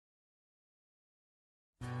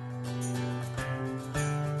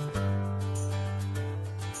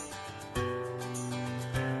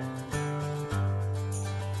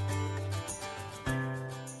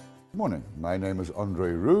morning. My name is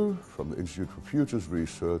André Roux from the Institute for Futures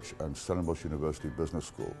Research and Stellenbosch University Business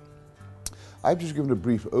School. I've just given a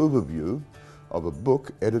brief overview of a book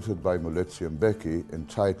edited by Moeletsi Mbeki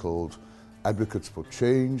entitled Advocates for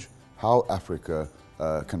Change, How Africa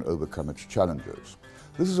Can Overcome Its Challenges.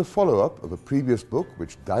 This is a follow-up of a previous book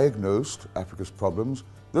which diagnosed Africa's problems.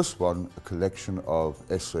 This one, a collection of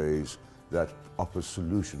essays that offers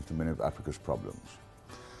solutions to many of Africa's problems.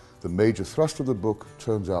 The major thrust of the book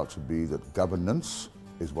turns out to be that governance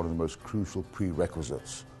is one of the most crucial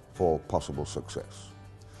prerequisites for possible success.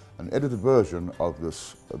 An edited version of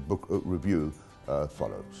this book review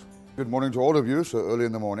follows. Good morning to all of you, so early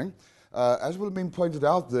in the morning. As will have been pointed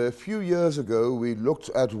out there, a few years ago we looked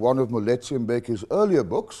at one of Moeletsi Mbeki's earlier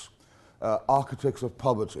books, Architects of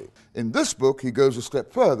Poverty. In this book he goes a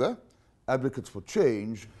step further, Advocates for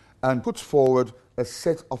Change, and puts forward a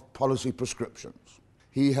set of policy prescriptions.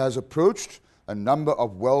 He has approached a number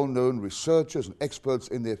of well-known researchers and experts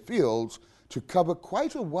in their fields to cover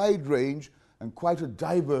quite a wide range and quite a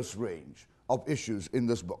diverse range of issues in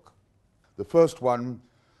this book. The first one,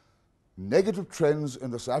 negative trends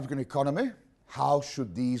in the South African economy, how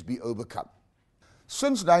should these be overcome?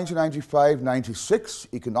 Since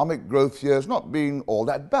 1995-96, economic growth here has not been all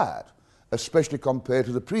that bad, especially compared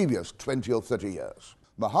to the previous 20 or 30 years.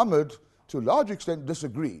 Mohammed, to a large extent,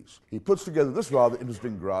 disagrees. He puts together this rather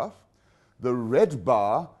interesting graph. The red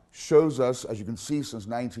bar shows us, as you can see, since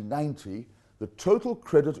 1990, the total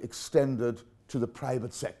credit extended to the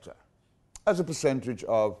private sector as a percentage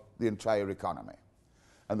of the entire economy.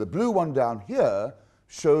 And the blue one down here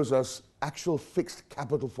shows us actual fixed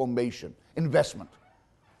capital formation, investment,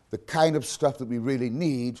 the kind of stuff that we really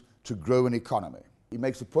need to grow an economy. He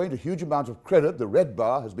makes the point a huge amount of credit, the red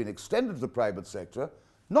bar, has been extended to the private sector.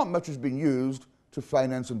 Not much has been used to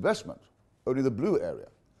finance investment, only the blue area.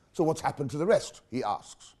 So what's happened to the rest, he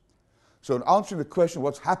asks. So in answering the question,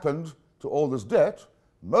 what's happened to all this debt,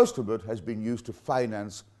 most of it has been used to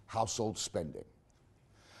finance household spending.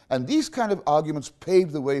 And these kind of arguments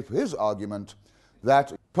pave the way for his argument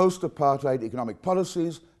that post-apartheid economic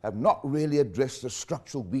policies have not really addressed the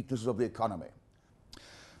structural weaknesses of the economy.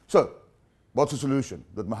 So, what's the solution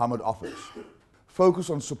that Mohammed offers? Focus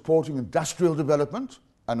on supporting industrial development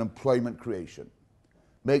and employment creation.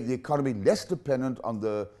 Make the economy less dependent on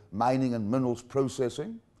the mining and minerals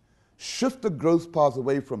processing. Shift the growth path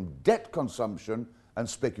away from debt consumption and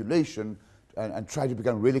speculation and try to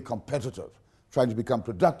become really competitive, trying to become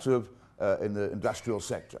productive in the industrial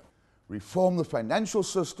sector. Reform the financial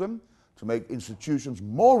system to make institutions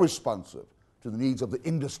more responsive to the needs of the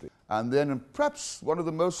industry. And then perhaps one of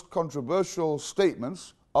the most controversial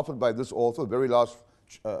statements offered by this author, very last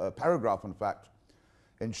paragraph in fact,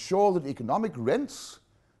 ensure that economic rents,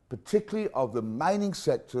 particularly of the mining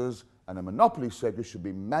sectors and the monopoly sector, should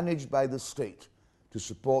be managed by the state to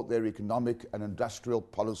support their economic and industrial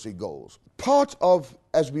policy goals. Part of,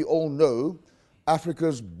 as we all know,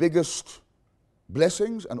 Africa's biggest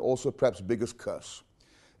blessings and also perhaps biggest curse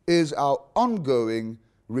is our ongoing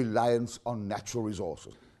reliance on natural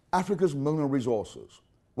resources. Africa's mineral resources.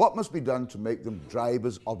 What must be done to make them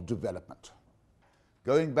drivers of development?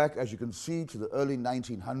 Going back, as you can see, to the early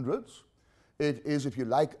 1900s, it is, if you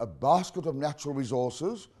like, a basket of natural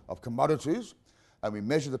resources, of commodities, and we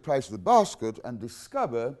measure the price of the basket and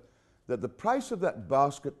discover that the price of that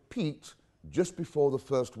basket peaked just before the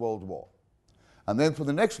First World War. And then for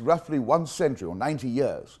the next roughly 1 century, or 90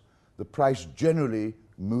 years, the price generally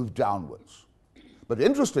moved downwards. But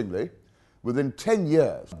interestingly, within 10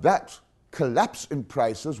 years, that collapse in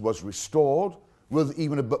prices was restored with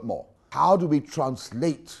even a bit more. How do we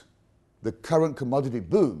translate the current commodity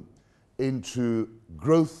boom into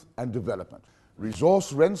growth and development?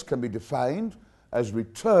 Resource rents can be defined as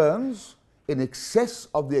returns in excess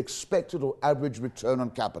of the expected or average return on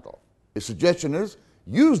capital. The suggestion is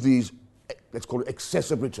use these, let's call it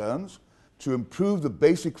excessive returns, to improve the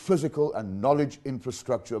basic physical and knowledge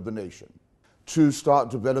infrastructure of the nation, to start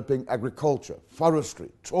developing agriculture, forestry,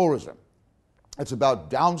 tourism. It's about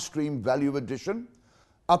downstream value addition,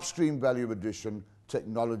 upstream value addition,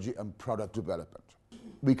 technology and product development.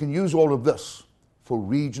 We can use all of this for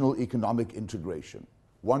regional economic integration.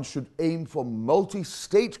 One should aim for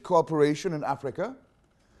multi-state cooperation in Africa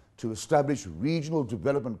to establish regional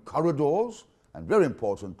development corridors and, very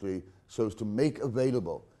importantly, so as to make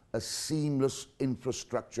available a seamless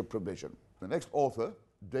infrastructure provision. The next author,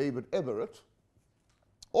 David Everett,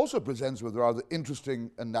 also presents with a rather interesting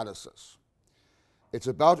analysis. It's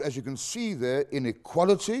about, as you can see there,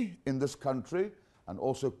 inequality in this country and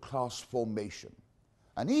also class formation.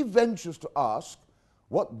 And he ventures to ask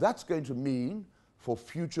what that's going to mean for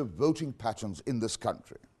future voting patterns in this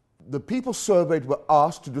country. The people surveyed were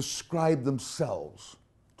asked to describe themselves,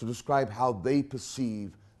 to describe how they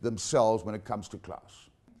perceive themselves when it comes to class.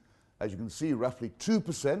 As you can see, roughly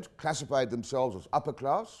 2% classified themselves as upper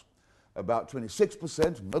class, about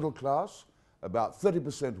 26% middle class, about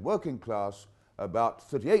 30% working class, about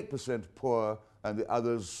 38% poor, and the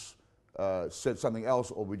others said something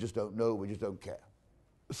else, or we just don't know, we just don't care.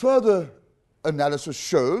 Further analysis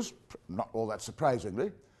shows, not all that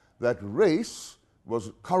surprisingly, that race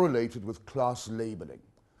was correlated with class labeling.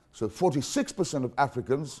 So 46% of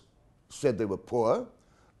Africans said they were poor,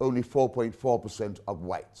 only 4.4% of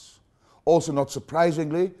whites. Also, not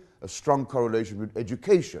surprisingly, a strong correlation with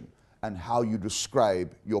education and how you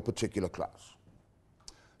describe your particular class.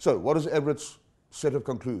 So, what is Everett's set of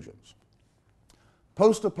conclusions?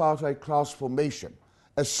 Post-apartheid class formation,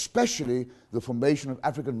 especially the formation of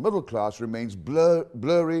African middle class, remains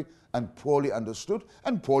blurry and poorly understood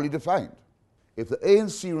and poorly defined. If the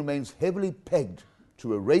ANC remains heavily pegged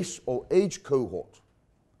to a race or age cohort,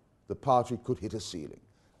 the party could hit a ceiling.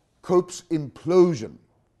 Cope's implosion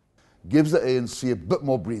gives the ANC a bit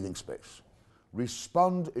more breathing space.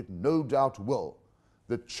 Respond it no doubt will.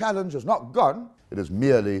 The challenge has not gone, it has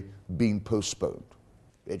merely been postponed.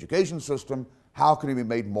 The education system, how can it be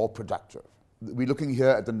made more productive? We're looking here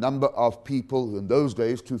at the number of people who in those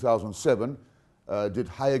days, 2007, did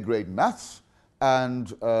higher grade maths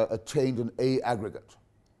and attained an A aggregate.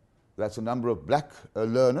 That's the number of black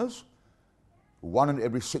learners, 1 in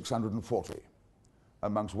every 640.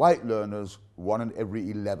 Amongst white learners, 1 in every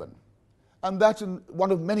 11. And that's one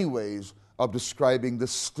of many ways of describing the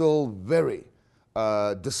still very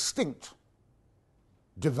distinct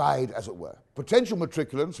divide, as it were. Potential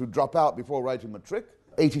matriculants who drop out before writing matric,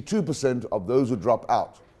 82% of those who drop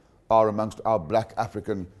out are amongst our black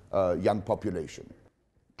African young population.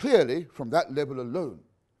 Clearly, from that level alone,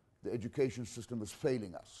 the education system is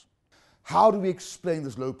failing us. How do we explain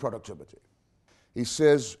this low productivity? He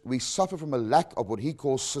says we suffer from a lack of what he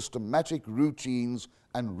calls systematic routines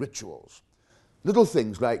and rituals. Little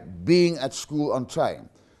things like being at school on time,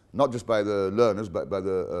 not just by the learners, but by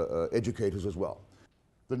the educators as well.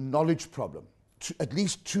 The knowledge problem, at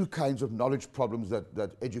least two kinds of knowledge problems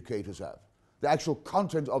that educators have. The actual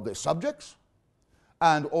content of their subjects,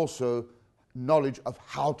 and also knowledge of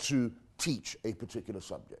how to teach a particular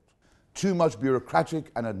subject. Too much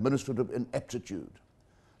bureaucratic and administrative ineptitude.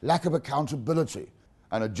 Lack of accountability,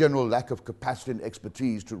 and a general lack of capacity and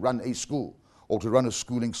expertise to run a school or to run a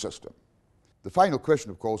schooling system. The final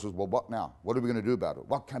question, of course, is, well, what now? What are we going to do about it?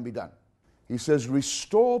 What can be done? He says,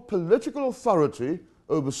 restore political authority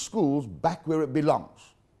over schools back where it belongs.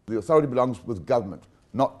 The authority belongs with government,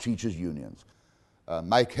 not teachers' unions.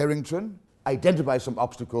 Mike Harrington identifies some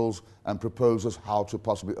obstacles and proposes how to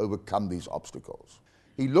possibly overcome these obstacles.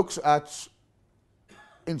 He looks at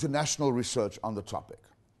international research on the topic.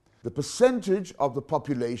 The percentage of the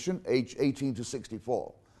population aged 18 to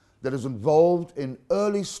 64 that is involved in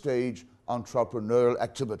early stage entrepreneurial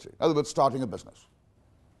activity, in other words, starting a business.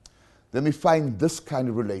 Then we find this kind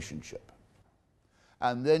of relationship.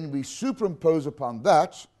 And then we superimpose upon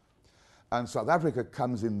that, and South Africa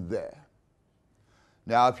comes in there.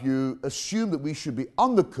 Now, if you assume that we should be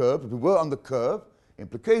on the curve, if we were on the curve,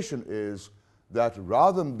 implication is that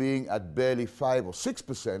rather than being at barely 5 or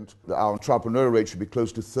 6%, our entrepreneurial rate should be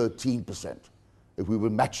close to 13% if we were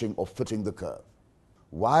matching or fitting the curve.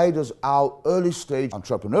 Why does our early stage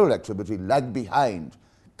entrepreneurial activity lag behind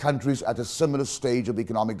countries at a similar stage of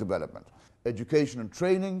economic development? Education and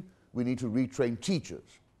training, we need to retrain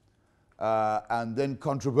teachers. And then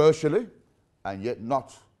controversially, and yet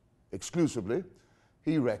not exclusively,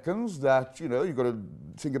 he reckons that, you've got to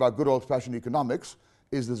think about good old-fashioned economics.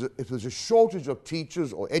 If there's a shortage of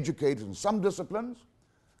teachers or educators in some disciplines,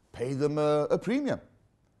 pay them a premium.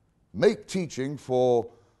 Make teaching for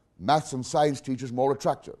maths and science teachers more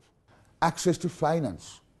attractive. Access to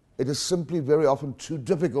finance. It is simply very often too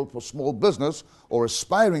difficult for small business or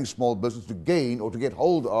aspiring small business to gain or to get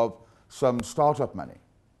hold of some startup money.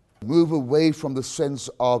 Move away from the sense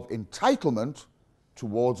of entitlement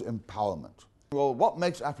towards empowerment. Well, what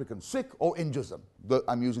makes Africans sick or injures them?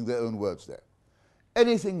 I'm using their own words there.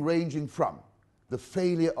 Anything ranging from the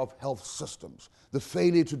failure of health systems, the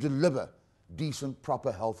failure to deliver decent,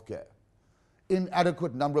 proper health care,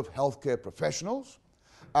 inadequate number of healthcare professionals,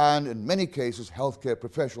 and in many cases, healthcare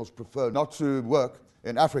professionals prefer not to work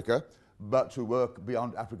in Africa, but to work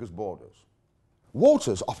beyond Africa's borders.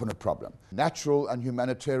 Water is often a problem. Natural and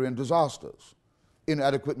humanitarian disasters,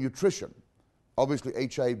 inadequate nutrition, obviously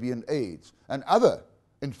HIV and AIDS, and other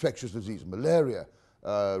infectious diseases, malaria,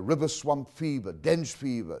 river swamp fever, dengue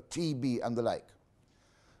fever, TB, and the like.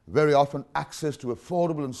 Very often, access to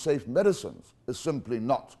affordable and safe medicines is simply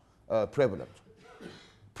not prevalent.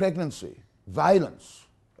 Pregnancy, violence,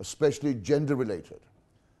 especially gender-related,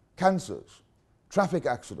 cancers, traffic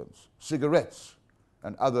accidents, cigarettes,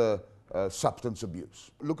 and other substance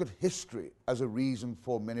abuse. Look at history as a reason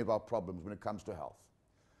for many of our problems when it comes to health.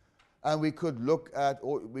 And we could look at,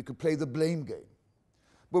 or we could play the blame game.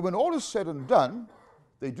 But when all is said and done,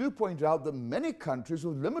 they do point out that many countries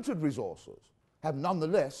with limited resources have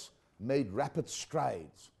nonetheless made rapid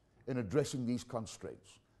strides in addressing these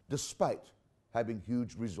constraints, despite having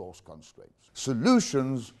huge resource constraints.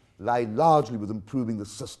 Solutions lie largely with improving the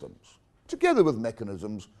systems, together with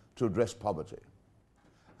mechanisms to address poverty.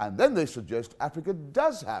 And then they suggest Africa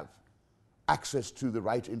does have access to the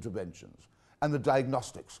right interventions and the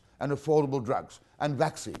diagnostics and affordable drugs and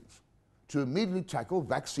vaccines to immediately tackle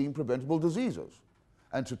vaccine-preventable diseases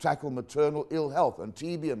and to tackle maternal ill health and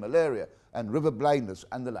TB and malaria and river blindness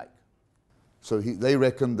and the like. So they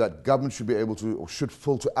reckon that government should be able to, or should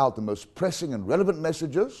filter out the most pressing and relevant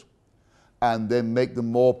messages and then make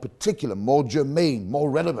them more particular, more germane, more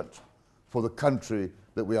relevant for the country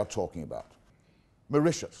that we are talking about.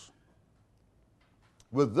 Mauritius,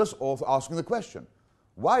 with this author asking the question,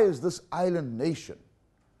 why is this island nation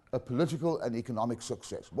a political and economic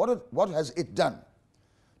success? What has it done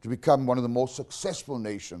to become one of the more successful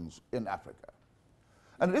nations in Africa?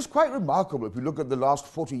 And it is quite remarkable if you look at the last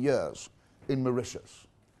 40 years in Mauritius.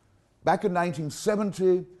 Back in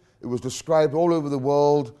 1970, it was described all over the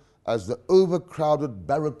world as the overcrowded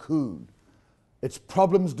barracoon. Its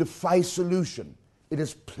problems defy solution. It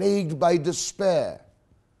is plagued by despair.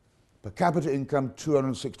 Per capita income,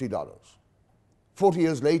 $260. 40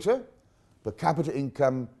 years later, per capita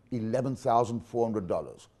income,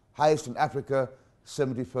 $11,400. Highest in Africa,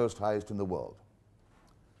 71st highest in the world.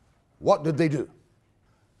 What did they do?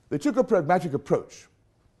 They took a pragmatic approach,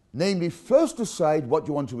 namely first decide what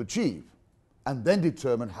you want to achieve and then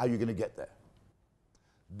determine how you're going to get there.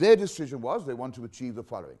 Their decision was they want to achieve the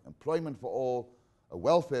following: employment for all, a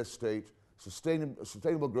welfare state,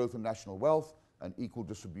 sustainable growth in national wealth, and equal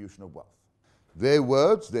distribution of wealth. Their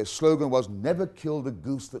words, their slogan was, never kill the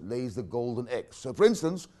goose that lays the golden eggs. So for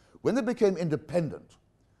instance, when they became independent,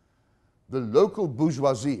 the local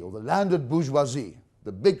bourgeoisie, or the landed bourgeoisie,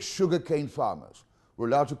 the big sugarcane farmers, were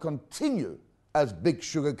allowed to continue as big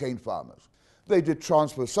sugarcane farmers. They did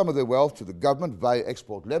transfer some of their wealth to the government via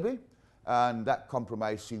export levy, and that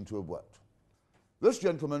compromise seemed to have worked. This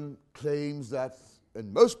gentleman claims that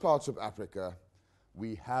in most parts of Africa,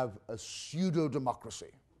 we have a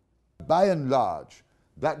pseudo-democracy. By and large,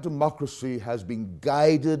 that democracy has been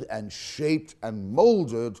guided and shaped and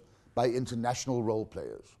molded by international role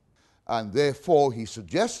players. And therefore, he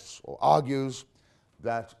suggests or argues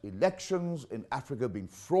that elections in Africa have been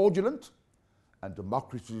fraudulent and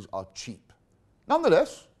democracies are cheap.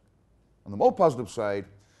 Nonetheless, on the more positive side,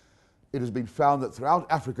 it has been found that throughout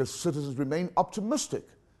Africa, citizens remain optimistic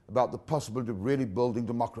about the possibility of really building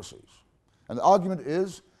democracies. And the argument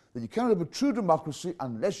is that you cannot have a true democracy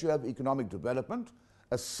unless you have economic development,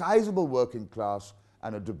 a sizable working class,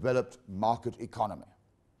 and a developed market economy.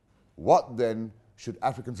 What then should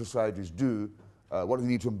African societies do, what do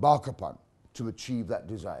they need to embark upon to achieve that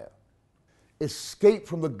desire? Escape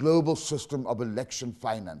from the global system of election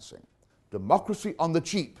financing. Democracy on the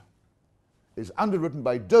cheap is underwritten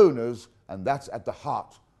by donors, and that's at the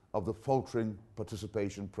heart of the faltering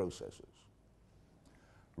participation processes.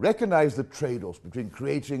 Recognize the trade-offs between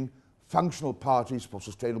creating functional parties for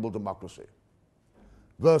sustainable democracy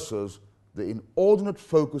versus the inordinate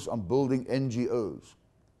focus on building NGOs.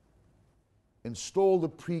 Install the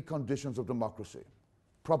preconditions of democracy,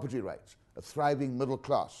 property rights, a thriving middle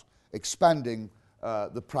class, expanding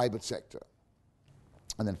the private sector.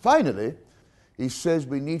 And then finally, he says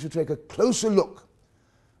we need to take a closer look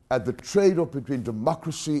at the trade-off between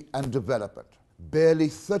democracy and development. Barely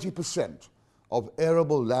 30% of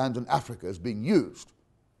arable land in Africa is being used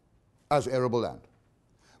as arable land,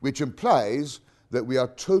 which implies that we are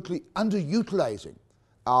totally underutilizing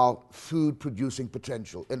our food-producing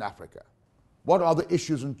potential in Africa. What are the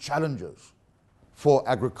issues and challenges for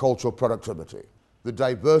agricultural productivity? The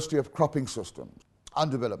diversity of cropping systems,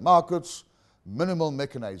 undeveloped markets, minimal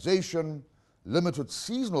mechanization, limited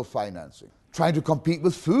seasonal financing, trying to compete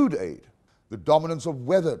with food aid, the dominance of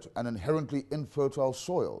weathered and inherently infertile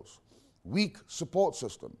soils, weak support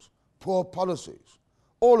systems, poor policies.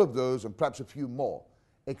 All of those, and perhaps a few more,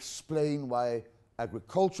 explain why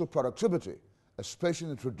agricultural productivity,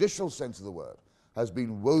 especially in the traditional sense of the word, has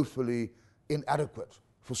been woefully inadequate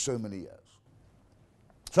for so many years.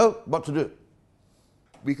 So, what to do?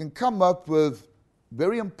 We can come up with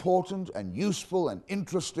very important and useful and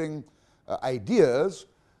interesting ideas,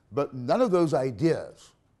 but none of those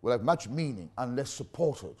ideas will have much meaning unless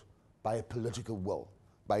supported by a political will,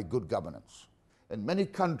 by good governance. In many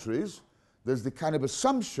countries, there's the kind of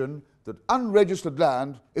assumption that unregistered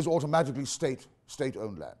land is automatically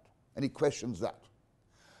state-owned land, and he questions that.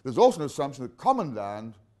 There's also an assumption that common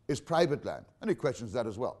land is private land, and he questions that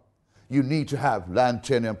as well. You need to have land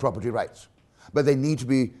tenure and property rights, but they need to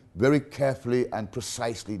be very carefully and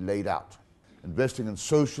precisely laid out. Investing in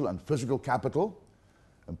social and physical capital,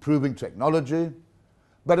 improving technology,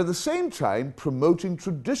 but at the same time promoting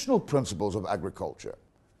traditional principles of agriculture,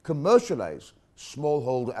 commercialize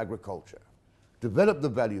smallholder agriculture, develop the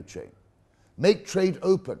value chain, make trade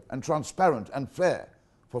open and transparent and fair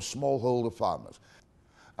for smallholder farmers.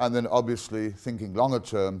 And then obviously, thinking longer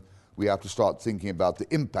term, we have to start thinking about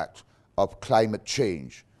the impact of climate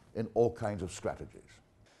change in all kinds of strategies.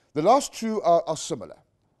 The last two are similar: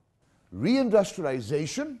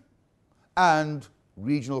 reindustrialization and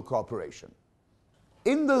regional cooperation.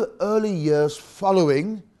 In the early years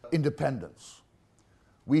following independence,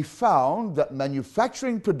 we found that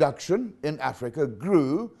manufacturing production in Africa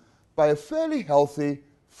grew by a fairly healthy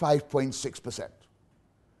 5.6%.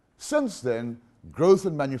 Since then, growth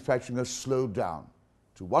in manufacturing has slowed down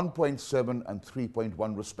to 1.7 and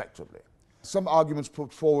 3.1 respectively. Some arguments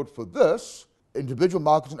put forward for this: individual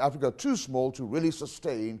markets in Africa are too small to really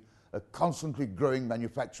sustain a constantly growing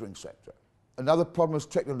manufacturing sector. Another problem is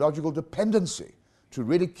technological dependency. To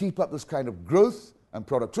really keep up this kind of growth and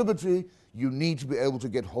productivity, you need to be able to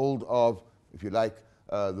get hold of, if you like,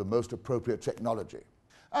 the most appropriate technology.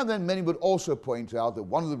 And then many would also point out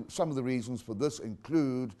that some of the reasons for this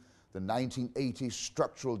include the 1980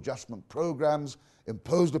 structural adjustment programs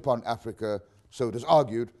imposed upon Africa, so it is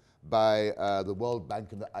argued, by the World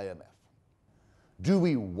Bank and the IMF. Do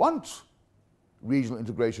we want regional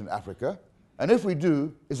integration in Africa? And if we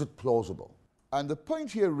do, is it plausible? And the point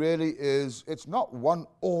here really is it's not one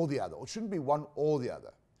or the other. It shouldn't be one or the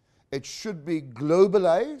other. It should be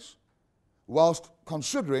globalized whilst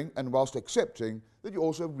considering and whilst accepting that you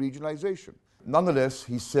also have regionalization. Nonetheless,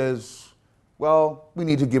 he says, well, we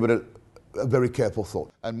need to give it a very careful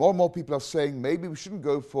thought. And more people are saying maybe we shouldn't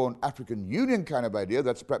go for an African Union kind of idea.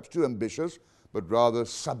 That's perhaps too ambitious, but rather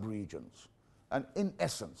sub-regions. And in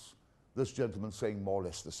essence, this gentleman's saying more or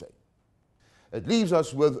less the same. It leaves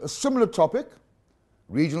us with a similar topic,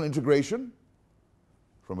 regional integration,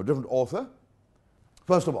 from a different author.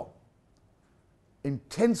 First of all,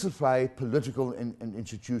 intensify political and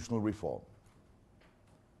institutional reform.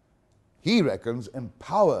 He reckons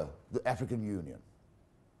empower the African Union.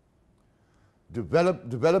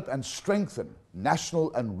 Develop and strengthen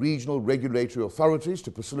national and regional regulatory authorities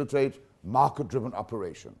to facilitate market-driven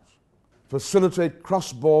operations. Facilitate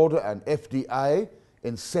cross-border and FDI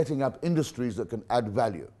in setting up industries that can add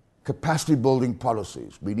value. Capacity building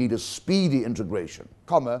policies. We need a speedy integration,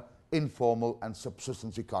 informal and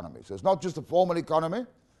subsistence economies. So it's not just the formal economy,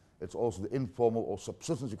 it's also the informal or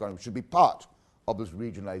subsistence economy, which should be part of this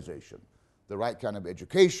regionalization. The right kind of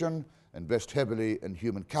education, invest heavily in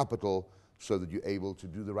human capital so that you're able to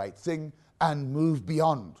do the right thing and move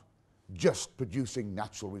beyond just producing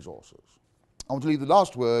natural resources. I want to leave the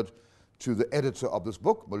last word to the editor of this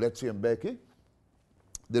book, Moeletsi Mbeki.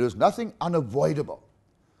 There is nothing unavoidable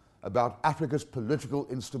about Africa's political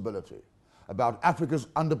instability, about Africa's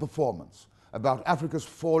underperformance, about Africa's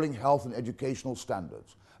falling health and educational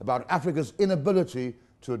standards, about Africa's inability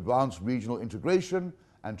to advance regional integration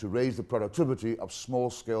and to raise the productivity of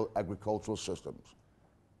small-scale agricultural systems.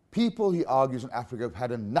 People, he argues, in Africa have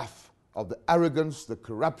had enough of the arrogance, the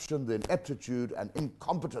corruption, the ineptitude and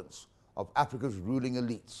incompetence of Africa's ruling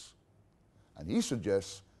elites. And he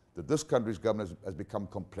suggests that this country's government has become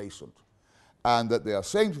complacent and that they are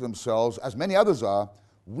saying to themselves, as many others are,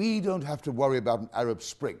 we don't have to worry about an Arab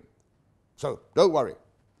Spring. So don't worry.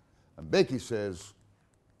 And Mbeki says,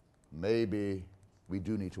 maybe we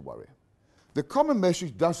do need to worry. The common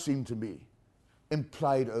message does seem to be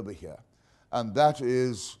implied over here, and that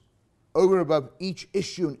is, over and above each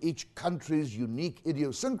issue and each country's unique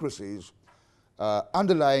idiosyncrasies,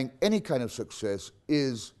 underlying any kind of success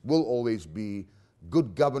will always be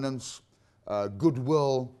good governance,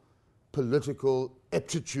 goodwill, political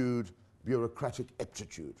aptitude, bureaucratic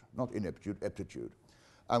aptitude, not ineptitude, aptitude.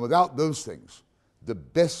 And without those things, the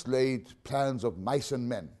best laid plans of mice and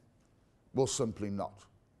men will simply not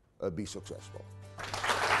be successful.